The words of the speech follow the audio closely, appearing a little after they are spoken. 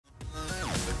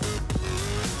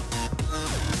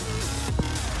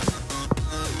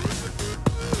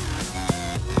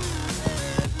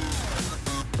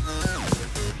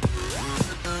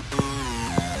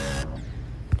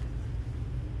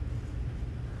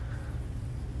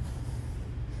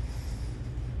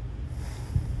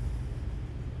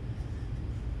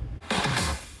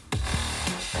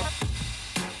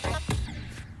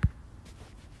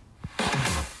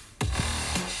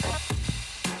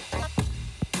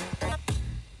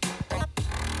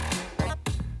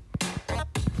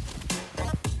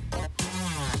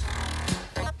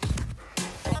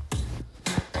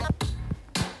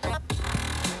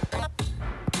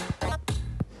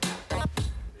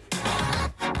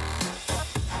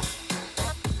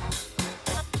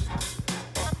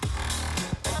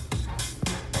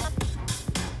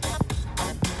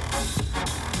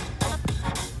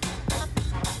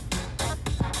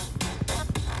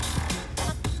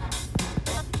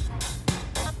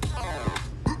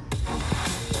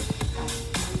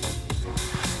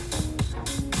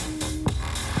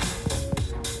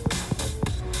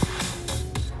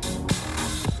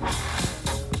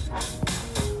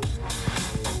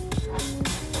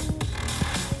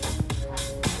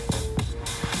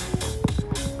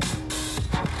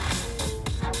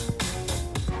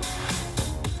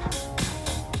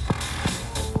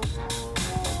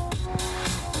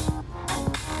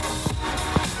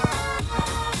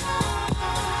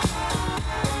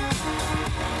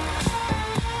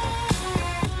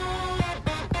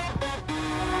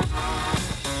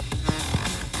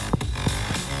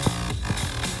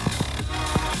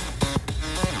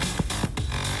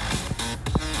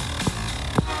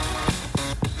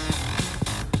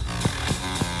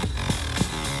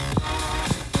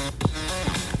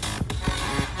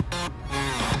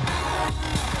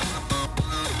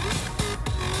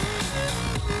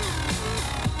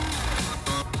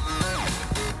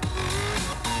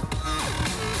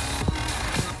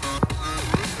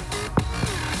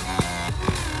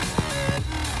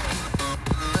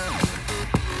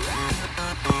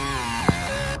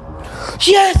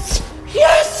Yes!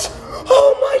 Yes!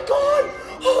 Oh my god!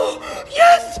 Oh,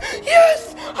 yes!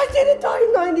 Yes! I didn't die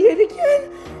in 98 again!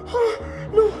 Oh,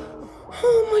 no.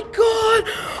 Oh my god!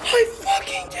 I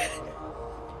fucking did it!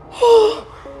 Oh.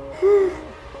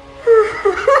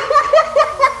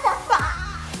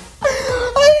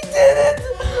 I did it!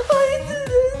 I did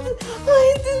it!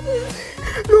 I did it!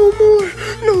 No more!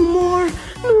 No more!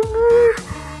 No more!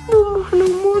 No more! No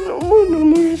more! No more! No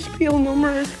more SPL! No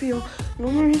more SPL! No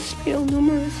more SPL! No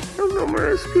more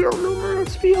SPL! No more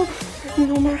SPL! No more SPL!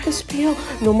 No more SPL!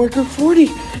 No more group 40!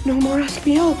 No more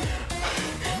SPL!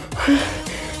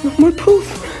 No more poof!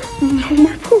 No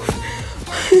more poof!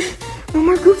 No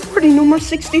more group 40, no more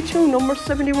 62, no more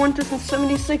 71 to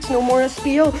 76, no more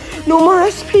SPL, no more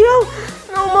SPL,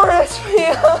 no more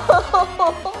SPL.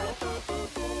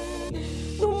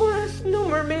 No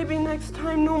more maybe next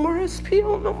time, no more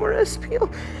SPL, no more SPL.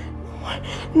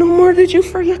 No more did you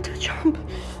forget to jump.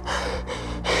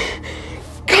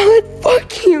 God,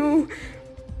 fuck you.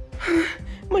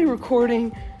 Am I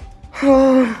recording?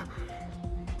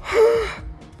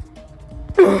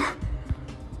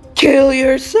 Kill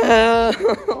yourself!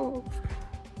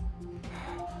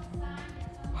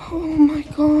 Oh my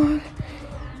god.